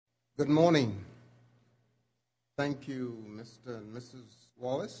Good morning. Thank you, Mr. and Mrs.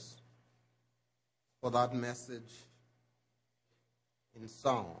 Wallace, for that message in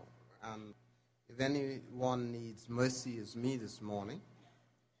song. And if anyone needs mercy as me this morning,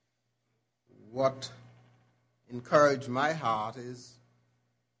 what encouraged my heart is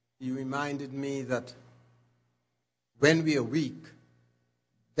you reminded me that when we are weak,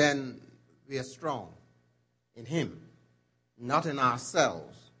 then we are strong in Him, not in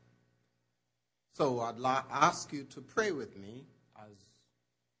ourselves. So I'd ask you to pray with me as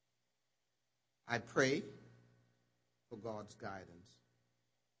I pray for God's guidance.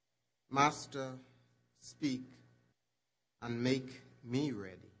 Master, speak and make me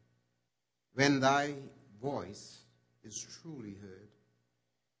ready when thy voice is truly heard,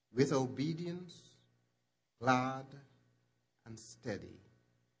 with obedience, glad and steady,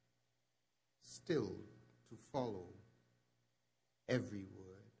 still to follow every word.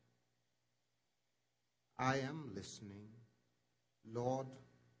 I am listening, Lord,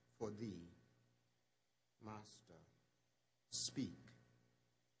 for thee. Master, speak.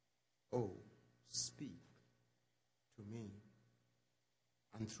 Oh, speak to me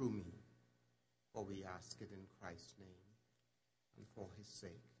and through me, for we ask it in Christ's name and for his sake.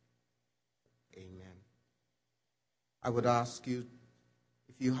 Amen. I would ask you,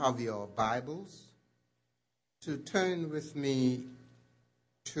 if you have your Bibles, to turn with me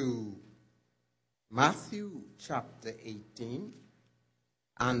to Matthew chapter 18,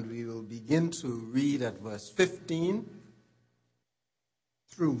 and we will begin to read at verse 15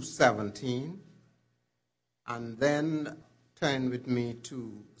 through 17, and then turn with me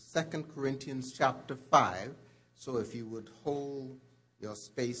to 2 Corinthians chapter 5. So if you would hold your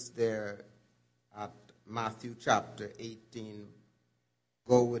space there at Matthew chapter 18,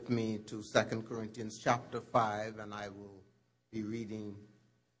 go with me to 2 Corinthians chapter 5, and I will be reading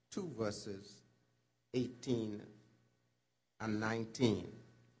two verses, 18 and 19.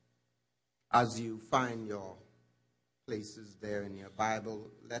 As you find your places there in your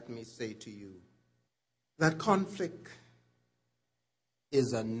Bible, let me say to you that conflict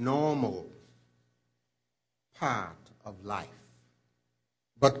is a normal part of life.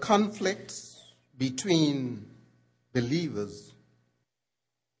 But conflicts between believers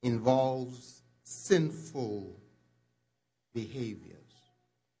involves sinful behaviors.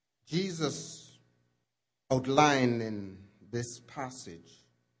 Jesus outlined in this passage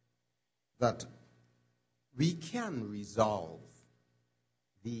that we can resolve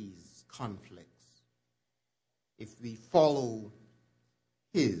these conflicts if we follow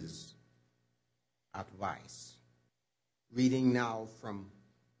his advice. Reading now from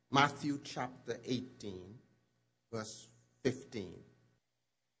Matthew chapter 18, verse 15.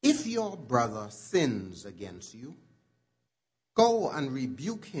 If your brother sins against you, go and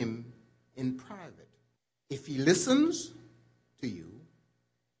rebuke him in private. If he listens to you,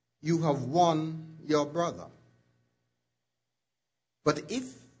 you have won your brother. But if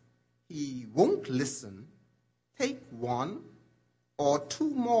he won't listen, take one or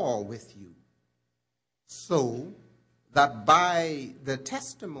two more with you, so that by the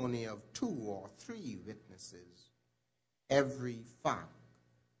testimony of two or three witnesses, every fact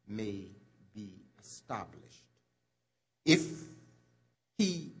may be established. If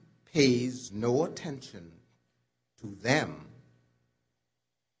he pays no attention to them,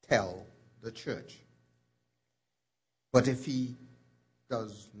 tell the church. But if he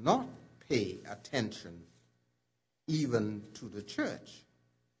does not pay attention even to the church,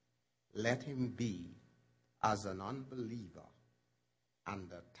 let him be as an unbeliever and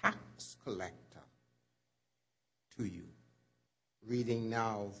a tax collector to you. Reading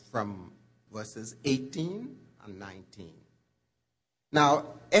now from verses 18 and 19. Now,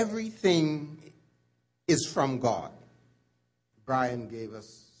 everything is from God. Brian gave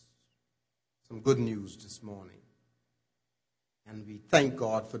us some good news this morning. And we thank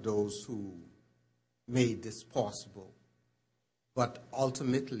God for those who made this possible. But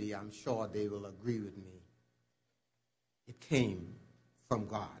ultimately, I'm sure they will agree with me. It came from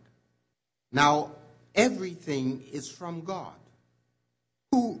God. Now, everything is from God,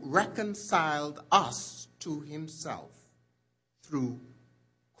 who reconciled us to himself through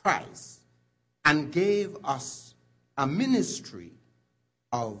Christ and gave us a ministry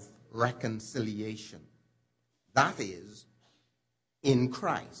of reconciliation. That is, in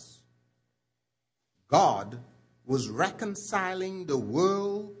Christ, God was reconciling the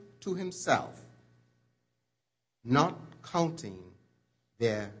world to himself, not counting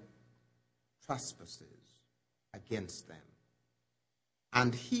their trespasses against them.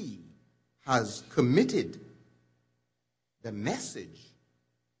 And he has committed the message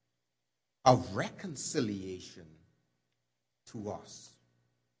of reconciliation to us.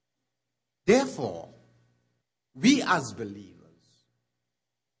 Therefore, we as believers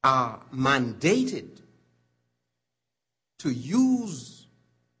are mandated to use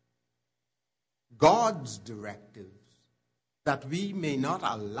God's directives that we may not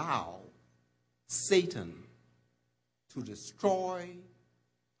allow Satan to destroy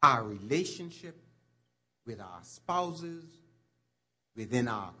our relationship with our spouses, within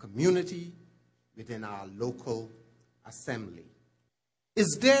our community, within our local assembly.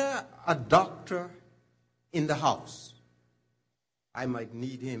 Is there a doctor in the house? I might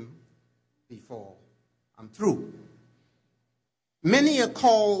need him before I'm through. Many a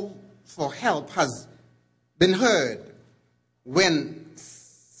call for help has been heard when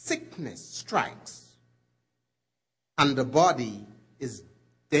sickness strikes and the body is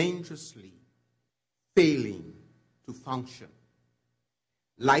dangerously failing to function.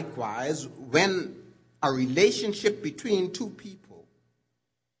 Likewise, when a relationship between two people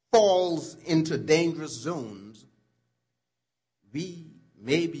falls into dangerous zones, we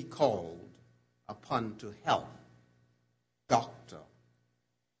may be called upon to help doctor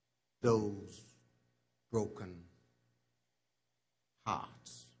those broken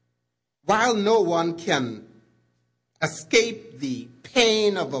hearts. While no one can escape the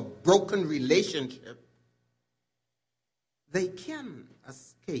pain of a broken relationship, they can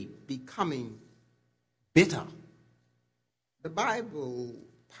escape becoming bitter. The Bible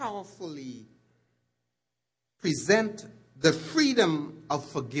powerfully presents the freedom of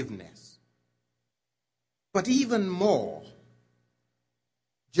forgiveness. But even more,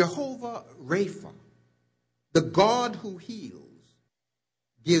 Jehovah Rapha, the God who heals,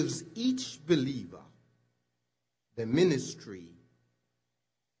 gives each believer the ministry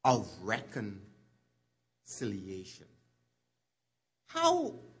of reconciliation.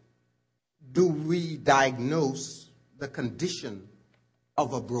 How do we diagnose the condition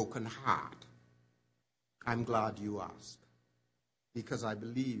of a broken heart? I'm glad you asked, because I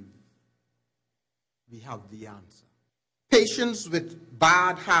believe we have the answer. Patients with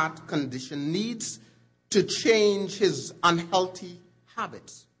bad heart condition needs to change his unhealthy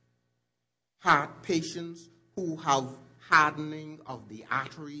habits. Heart patients who have hardening of the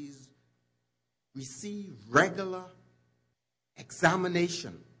arteries receive regular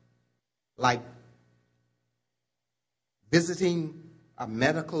examination, like visiting a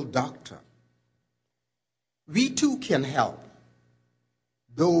medical doctor. We too can help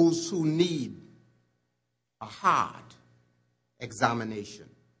those who need a heart examination.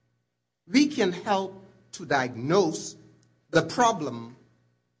 We can help to diagnose the problem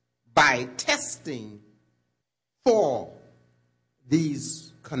by testing for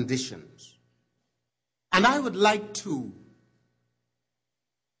these conditions. And I would like to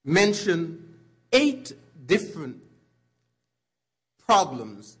mention 8 different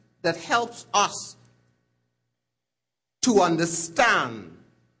problems that helps us to understand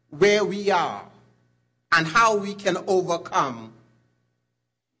where we are and how we can overcome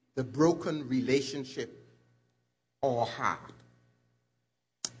the broken relationship or heart.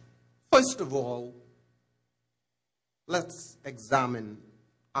 First of all, let's examine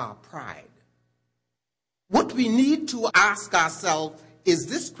our pride. What we need to ask ourselves is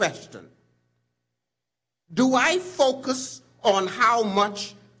this question: do I focus on how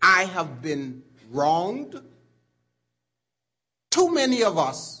much I have been wronged? Too many of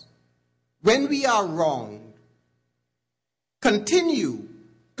us, when we are wronged, continue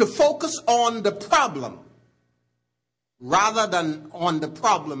to focus on the problem rather than on the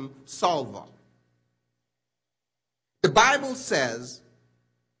problem solver. The Bible says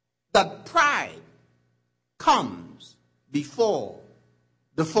that pride comes before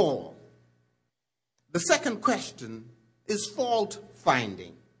the fall. The second question is fault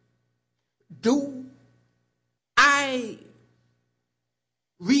finding. Do I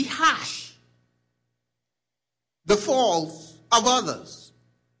rehash the faults of others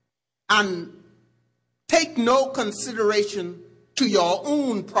and take no consideration to your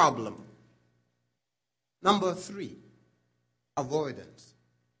own problem? Number 3, avoidance.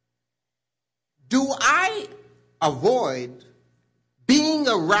 Do I avoid being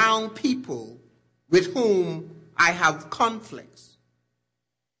around people with whom I have conflicts?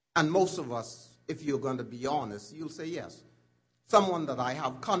 And most of us, if you're going to be honest, you'll say yes. Someone that I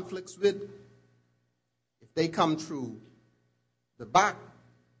have conflicts with, if they come through the back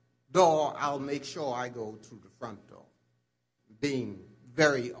door, I'll make sure I go through the front door. Being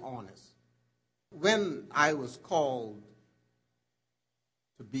very honest. When I was called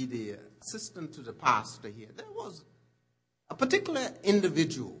to be the assistant to the pastor here, there was a particular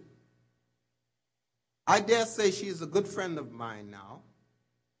individual I dare say she is a good friend of mine now.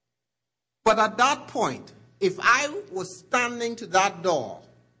 But at that point, if I was standing to that door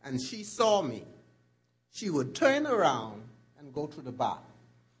and she saw me, she would turn around and go to the back.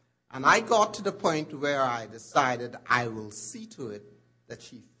 And I got to the point where I decided I will see to it that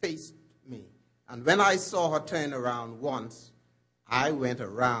she faced me. And when I saw her turn around once, I went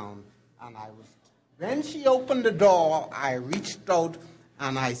around and when she opened the door, I reached out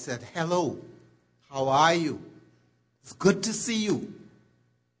and I said, "Hello, how are you? It's good to see you."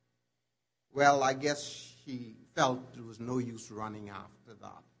 Well, I guess she felt there was no use running after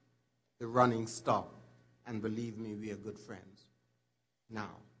that. The running stopped, and believe me, we are good friends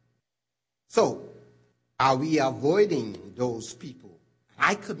now. So, are we avoiding those people?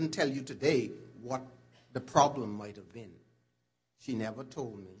 I couldn't tell you today what the problem might have been. She never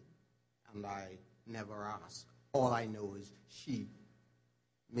told me, and I never asked. All I know is she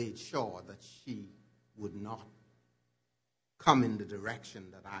made sure that she would not come in the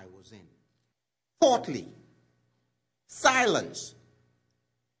direction that I was in. Fourthly, silence.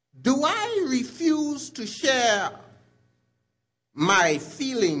 Do I refuse to share my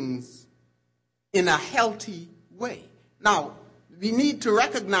feelings in a healthy way? Now, we need to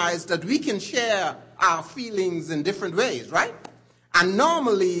recognize that we can share our feelings in different ways, right? And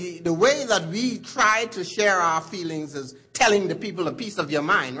normally, the way that we try to share our feelings is telling the people a piece of your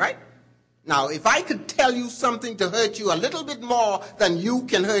mind, right? Now, if I could tell you something to hurt you a little bit more than you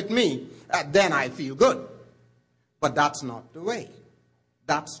can hurt me, then I feel good. But that's not the way.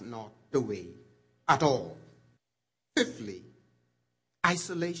 That's not the way at all. Fifthly,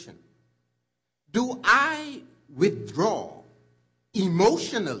 isolation. Do I withdraw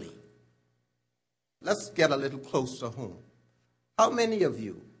emotionally? Let's get a little closer home. How many of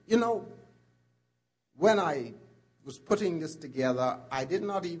you, when I was putting this together, I did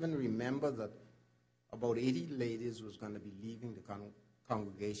not even remember that about 80 ladies was going to be leaving the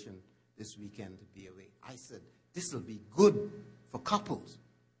congregation this weekend to be away. I said, this will be good for couples.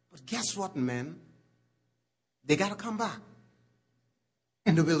 But guess what, men? They got to come back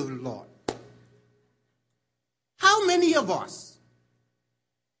in the will of the Lord. How many of us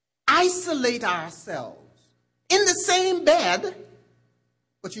isolate ourselves in the same bed,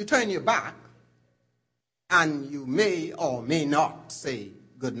 but you turn your back and you may or may not say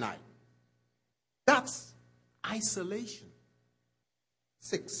good night? That's isolation.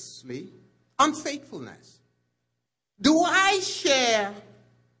 Sixthly, unfaithfulness. Do I share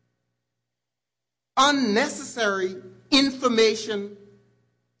unnecessary information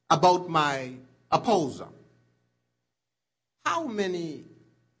about my opposer? How many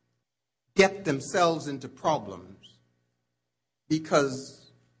get themselves into problems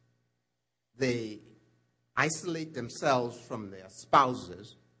because they isolate themselves from their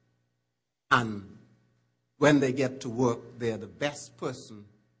spouses, and when they get to work, they're the best person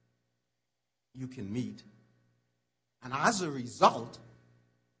you can meet? And as a result,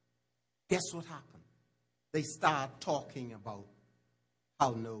 guess what happened? They start talking about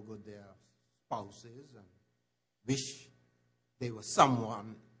how no good their spouse is and wish they were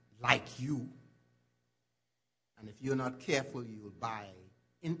someone like you. And if you're not careful, you'll buy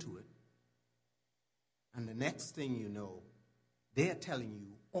into it. And the next thing you know, they're telling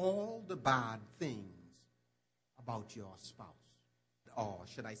you all the bad things about your spouse. Or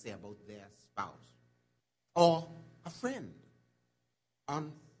should I say about their spouse? Or a friend.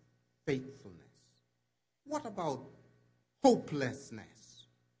 Unfaithfulness. What about hopelessness?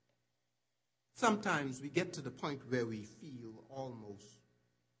 Sometimes we get to the point where we feel almost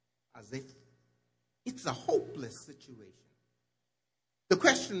as if it's a hopeless situation. The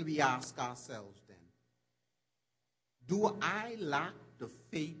question we ask ourselves then, do I lack the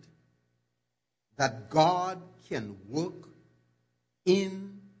faith that God can work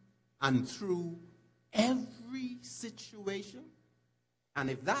in and through every situation? And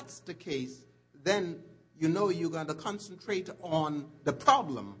if that's the case, then you know you're going to concentrate on the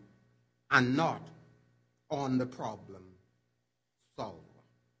problem and not on the problem solver,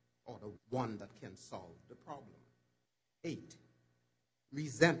 or the one that can solve the problem. 8,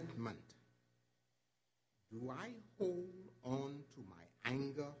 resentment. Do I hold on to my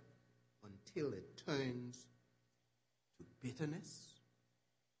anger until it turns to bitterness?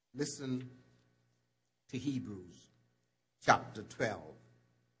 Listen to Hebrews chapter 12,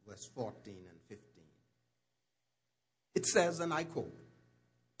 verse 14 and 15. It says, and I quote,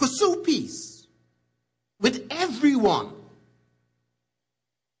 "Pursue peace with everyone."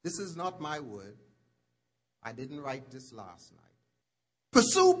 This is not my word. I didn't write this last night.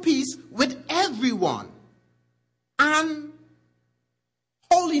 Pursue peace with everyone and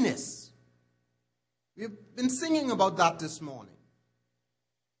holiness. We've been singing about that this morning.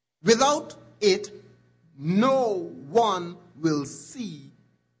 Without it, no one will see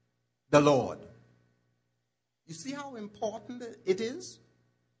the Lord. You see how important it is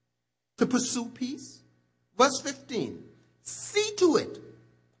to pursue peace? Verse 15, see to it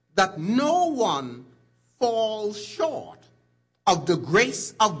that no one falls short of the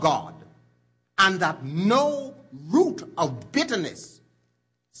grace of God, and that no root of bitterness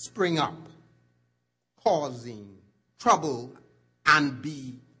spring up, causing trouble and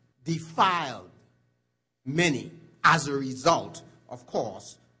be defiled many as a result, of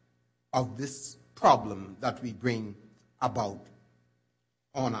course, of this problem that we bring about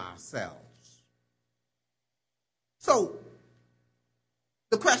on ourselves. So,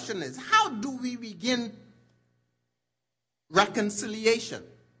 the question is, how do we begin reconciliation?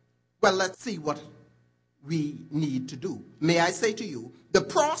 Well, let's see what we need to do. May I say to you, the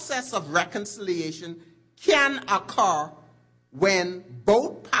process of reconciliation can occur when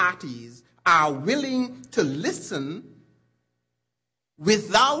both parties are willing to listen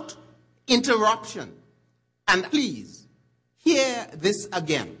without interruption. And please, hear this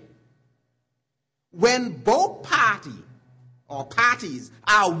again. When both parties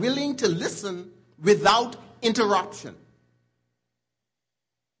are willing to listen without interruption,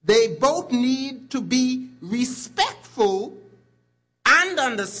 they both need to be respectful and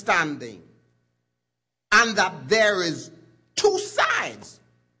understanding, and that there is two sides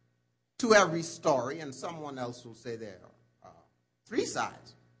to every story, and someone else will say there are three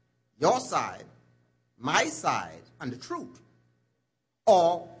sides. Your side, my side, and the truth.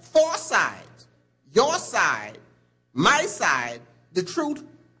 Or four sides. Your side, my side, the truth,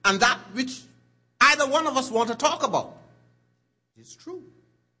 and that which either one of us want to talk about. It's true.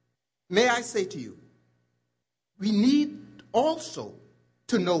 May I say to you, we need also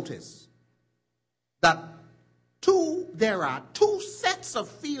to notice that there are two sets of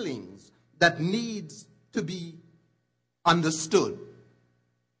feelings that needs to be understood.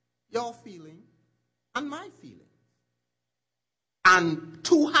 Your feeling and my feeling. And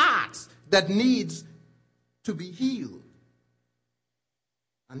two hearts that needs to be healed.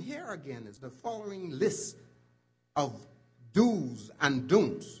 And here again is the following list of do's and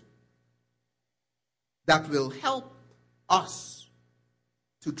don'ts that will help us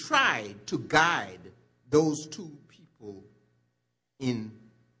to try to guide those two people in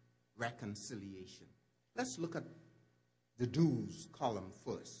reconciliation. Let's look at the do's column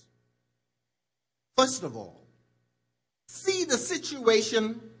first. First of all, see the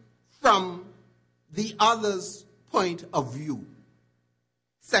situation from the other's point of view.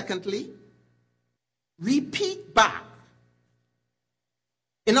 Secondly, repeat back.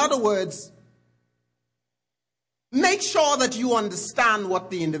 In other words, make sure that you understand what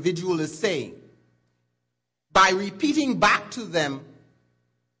the individual is saying by repeating back to them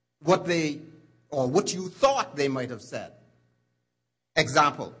what you thought they might have said.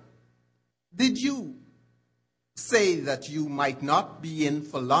 Example, did you say that you might not be in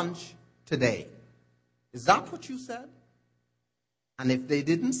for lunch today? Is that what you said? And if they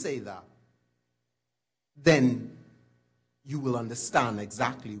didn't say that, then you will understand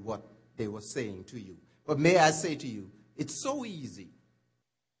exactly what they were saying to you. But may I say to you, it's so easy.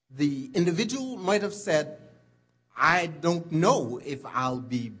 The individual might have said, I don't know if I'll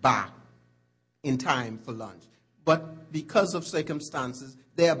be back in time for lunch. But because of circumstances,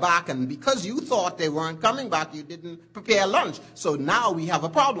 they're back. And because you thought they weren't coming back, you didn't prepare lunch. So now we have a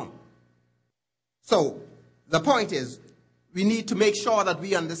problem. So the point is, we need to make sure that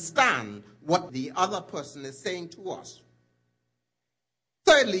we understand what the other person is saying to us.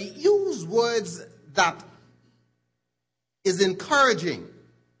 Thirdly, use words that is encouraging.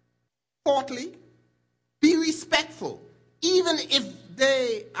 Fourthly, be respectful, even if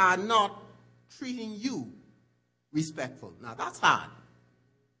they are not treating you respectful. Now, that's hard.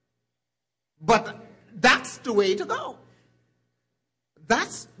 But that's the way to go.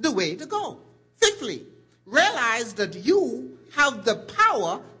 That's the way to go. Fifthly, realize that you have the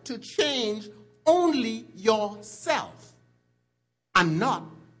power to change only yourself and not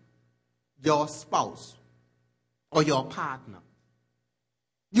your spouse or your partner.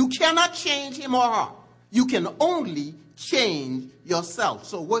 You cannot change him or her. You can only change yourself.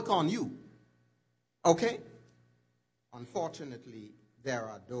 So work on you. Okay? Unfortunately, there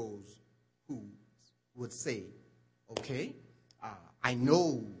are those who would say, okay, I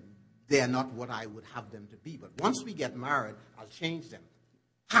know they're not what I would have them to be, but once we get married, I'll change them.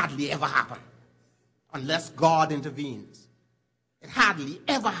 Hardly ever happen unless God intervenes. It hardly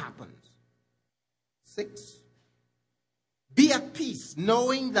ever happens. 6, be at peace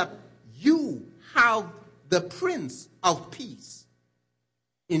knowing that you have the Prince of Peace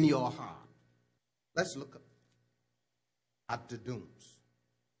in your heart. Let's look at the don'ts.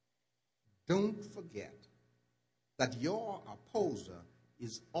 Don't forget that your opposer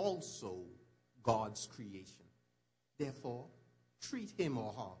is also God's creation. Therefore, treat him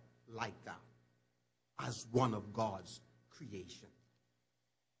or her like that, as one of God's creation.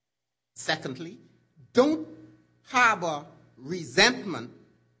 Secondly, don't harbor resentment,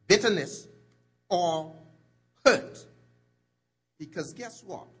 bitterness, or hurt. Because guess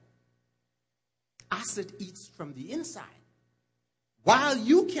what? Acid eats from the inside. While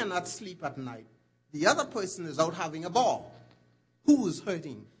you cannot sleep at night, the other person is out having a ball. Who is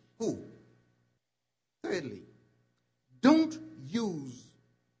hurting who? Thirdly, don't use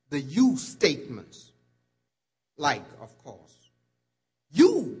the you statements. Like, of course,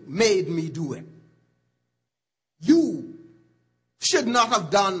 you made me do it. You should not have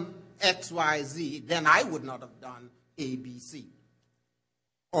done X, Y, Z, then I would not have done A, B, C.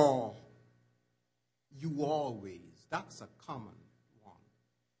 Or you always. That's a common one.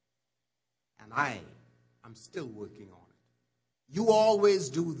 And I am still working on it. You always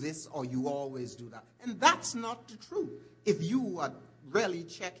do this or you always do that. And that's not the truth. If you are really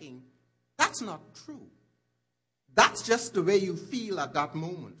checking, that's not true. That's just the way you feel at that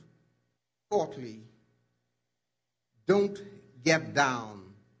moment. Fourthly, don't get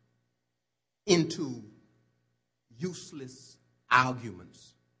down into useless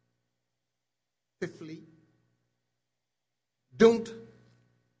arguments. Fifthly, don't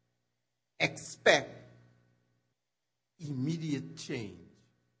expect immediate change.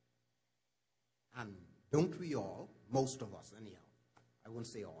 And don't we all, most of us anyhow, I won't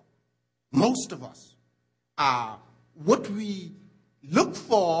say all, most of us are what we look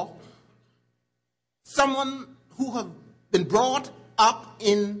for someone who have been brought up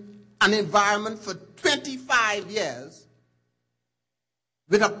in an environment for 25 years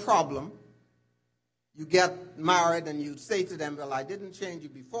with a problem. You get married and you say to them, well, I didn't change you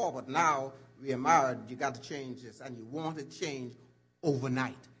before, but now we are married, you got to change this, and you want to change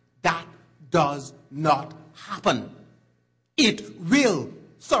overnight. That does not happen. It will,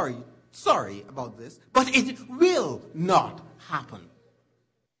 sorry about this, but it will not happen.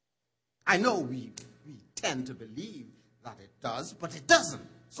 I know we tend to believe that it does, but it doesn't.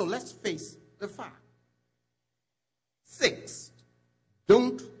 So let's face the fact. Sixth,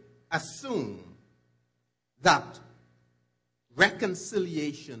 don't assume that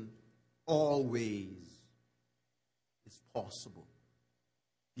reconciliation always is possible,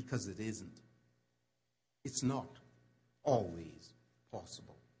 because it isn't. It's not always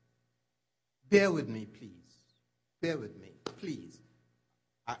possible. Bear with me, please. Bear with me, please.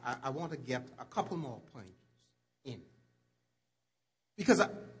 I want to get a couple more points in. Because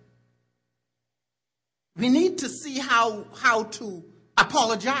we need to see how to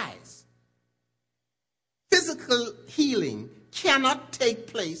apologize. Physical healing cannot take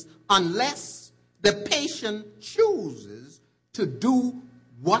place unless the patient chooses to do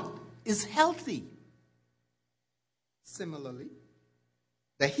what is healthy. Similarly,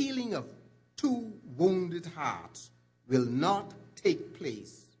 the healing of two wounded hearts will not take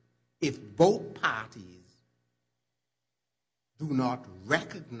place if both parties do not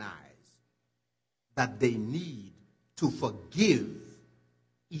recognize that they need to forgive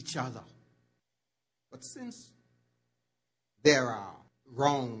each other. But since there are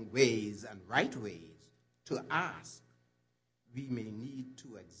wrong ways and right ways to ask, we may need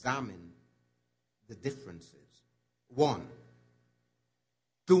to examine the differences. 1,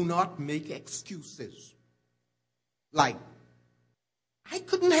 do not make excuses like, I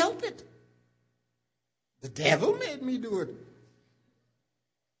couldn't help it. The devil made me do it.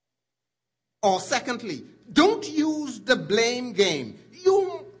 Or secondly, don't use the blame game.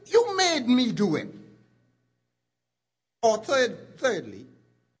 You made me do it. Or thirdly,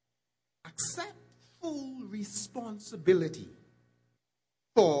 accept full responsibility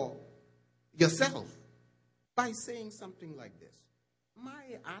for yourself by saying something like this.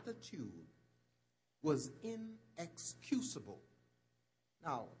 My attitude was inexcusable.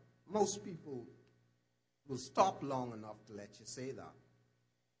 Now, most people will stop long enough to let you say that.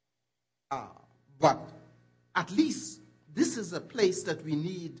 But at least this is a place that we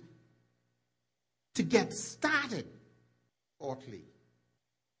need to get started. Fourthly,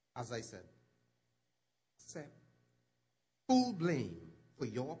 as I said, accept full blame for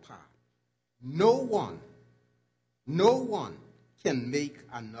your part. No one can make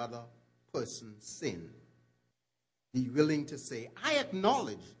another person sin. Be willing to say, I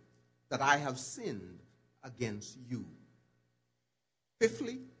acknowledge that I have sinned against you.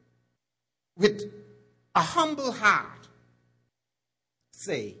 Fifthly, with a humble heart,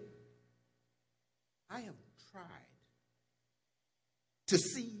 say, I have tried to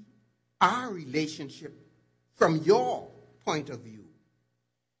see our relationship from your point of view.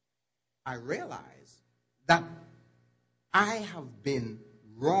 I realize that I have been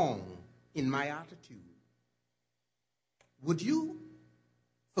wrong in my attitude. Would you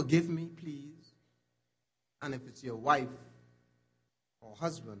forgive me, please? And if it's your wife or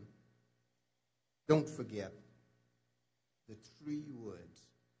husband, don't forget the 3 words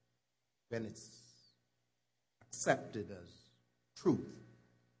when it's accepted as truth.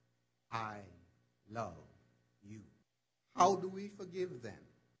 I love you. How do we forgive them?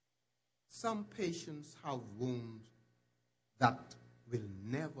 Some patients have wounds that will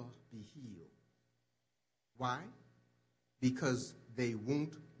never be healed. Why? Because they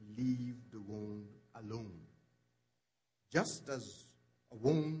won't leave the wound alone. Just as a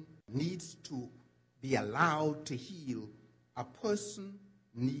wound needs to be allowed to heal, a person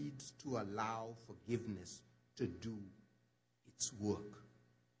needs to allow forgiveness to do its work.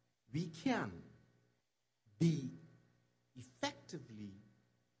 We can be effectively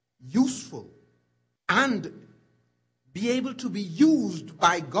useful and be able to be used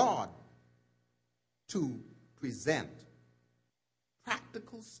by God to present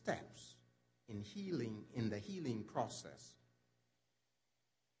practical steps in healing, in the healing process.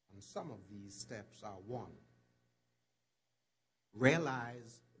 And some of these steps are: 1,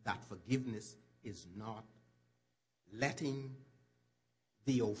 realize that forgiveness is not letting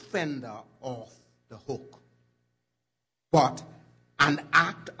the offender off the hook, but an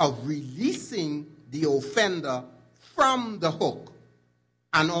act of releasing the offender from the hook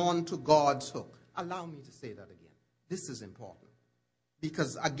and on to God's hook. Allow me to say that again. This is important.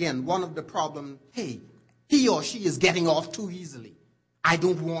 Because, again, one of the problems, hey, he or she is getting off too easily. I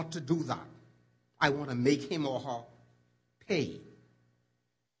don't want to do that. I want to make him or her pay.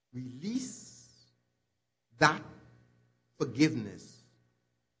 Release that forgiveness,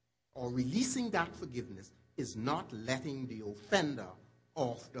 or releasing that forgiveness, is not letting the offender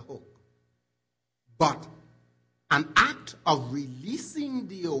off the hook, but an act of releasing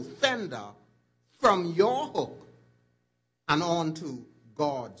the offender from your hook and on to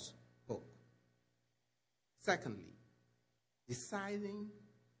God's hook. Secondly, deciding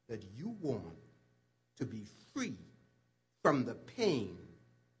that you want to be free from the pain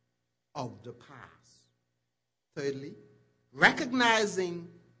of the past. Thirdly, recognizing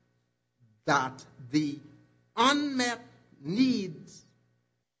that the unmet needs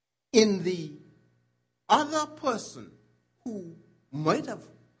in the other person who might have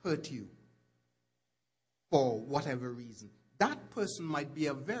hurt you for whatever reason, that person might be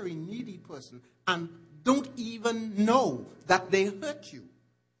a very needy person and don't even know that they hurt you.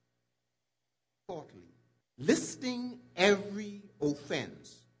 Fourthly, listing every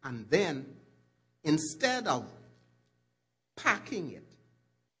offense, and then instead of packing it,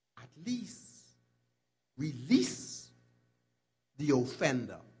 at least release the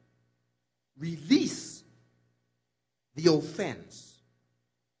offender. Release the offense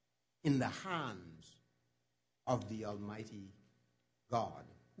in the hands of the Almighty God,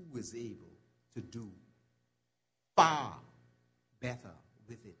 who is able to do far better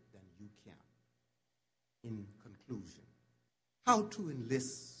with it than you can. In conclusion, how to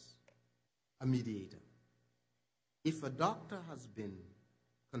enlist a mediator. If a doctor has been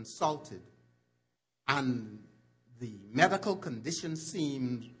consulted and the medical condition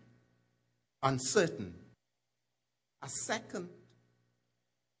seems uncertain, a second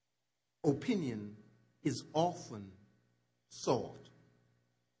opinion is often sought.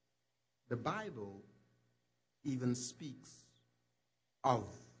 The Bible even speaks of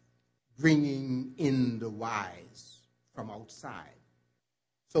bringing in the wise from outside.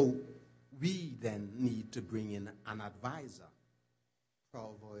 So we then need to bring in an advisor.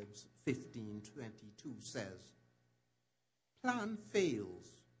 Proverbs 15:22 says, "Plan fails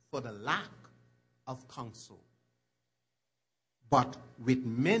for the lack of counsel, but with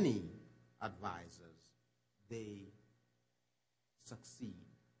many advisors they succeed."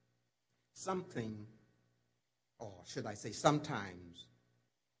 Something, or should I say sometimes,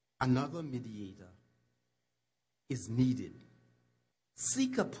 another mediator is needed.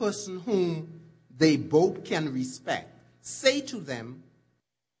 Seek a person whom they both can respect. Say to them,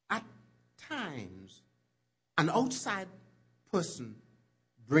 at times, an outside person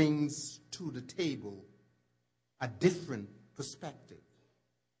brings to the table a different perspective.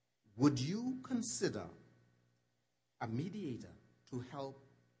 Would you consider a mediator to help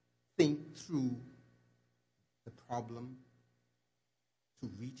think through the problem, to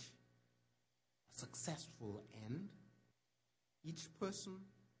reach successful end, each person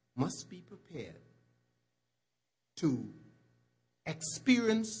must be prepared to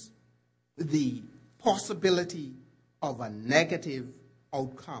experience the possibility of a negative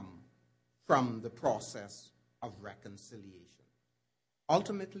outcome from the process of reconciliation.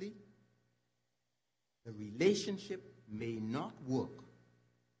 Ultimately, the relationship may not work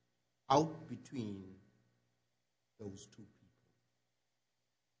out between those two people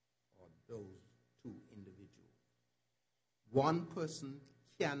or those two individuals. One person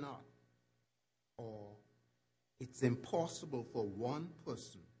cannot, or it's impossible for one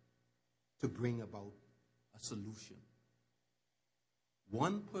person to bring about a solution.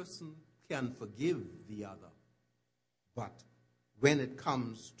 One person can forgive the other, but when it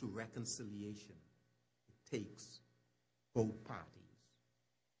comes to reconciliation, it takes both parties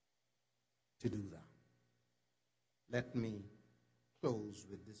to do that. Let me close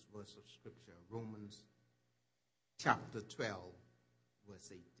with this verse of Scripture, Romans chapter 12,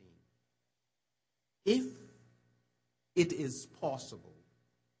 verse 18. If it is possible,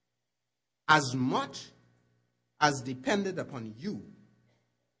 as much as depended upon you,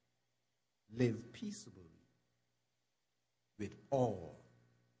 live peaceably with all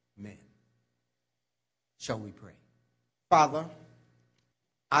men. Shall we pray? Father,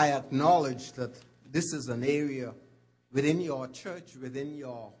 I acknowledge that this is an area within your church, within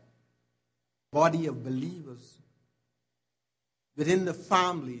your body of believers, within the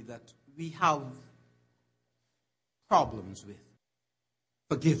family that we have problems with.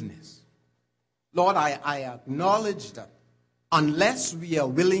 Forgiveness. Lord, I acknowledge that unless we are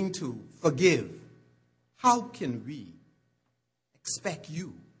willing to forgive, how can we expect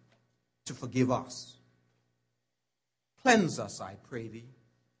you to forgive us? Cleanse us, I pray thee,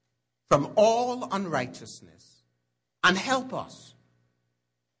 from all unrighteousness, and help us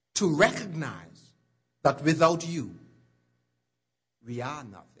to recognize that without you, we are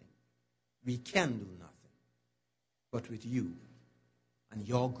nothing. We can do nothing. But with you and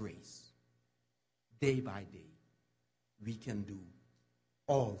your grace, day by day, we can do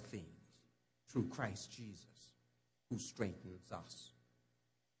all things through Christ Jesus, who strengthens us.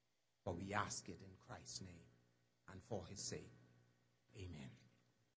 For we ask it in Christ's name and for his sake. Amen.